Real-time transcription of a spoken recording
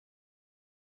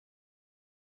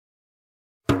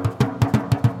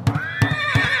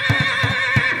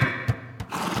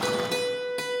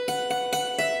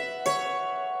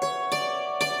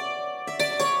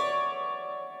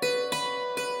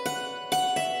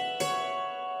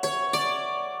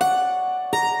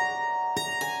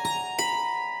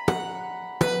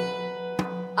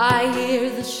I hear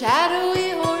the shadowy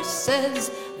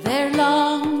horses, their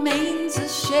long manes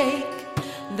shake,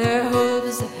 their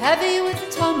hooves heavy with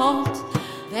tumult,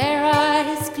 their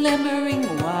eyes glimmering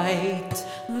white.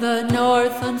 The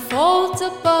north unfolds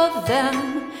above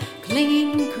them,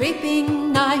 clinging,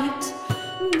 creeping night.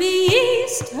 The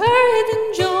east, her hidden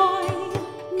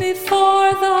joy,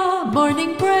 before the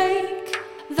morning break.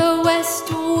 The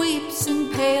west weeps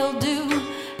in pale dew,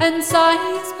 and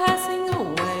sighs passing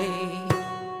away.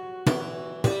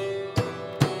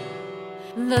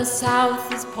 The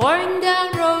south is pouring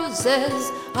down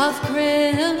roses of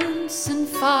crimson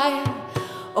fire.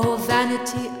 O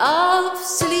vanity of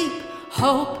sleep,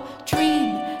 hope,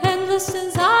 dream, endless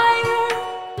desire.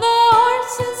 The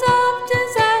horses of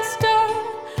disaster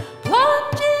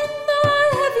plunge in the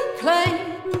heavy clay.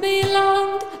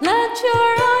 Beloved, let your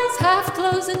eyes half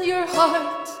close and your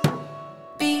heart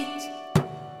beat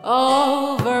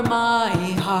over my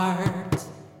heart.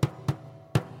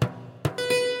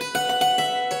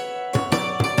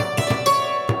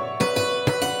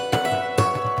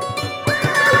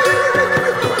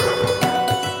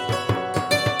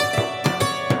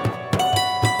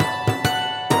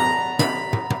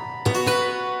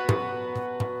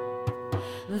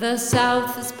 The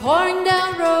south is pouring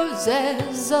down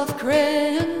roses of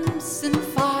crimson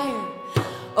fire.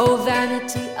 O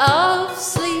vanity of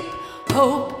sleep,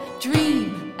 hope,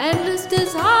 dream, endless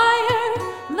desire.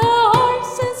 The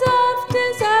horses of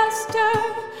disaster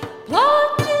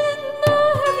plunge in the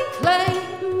heavy clay.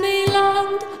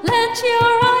 Beloved, let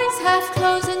your eyes half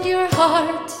close and your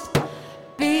heart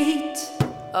beat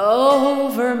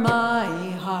over my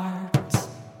heart.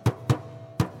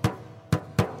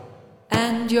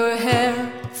 And your hair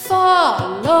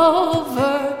fall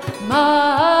over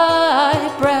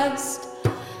my breast,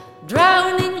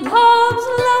 drowning love's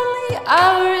lonely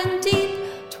hour in deep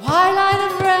twilight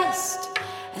of rest,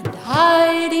 and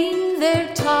hiding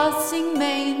their tossing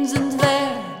manes and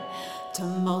their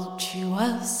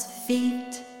tumultuous feet.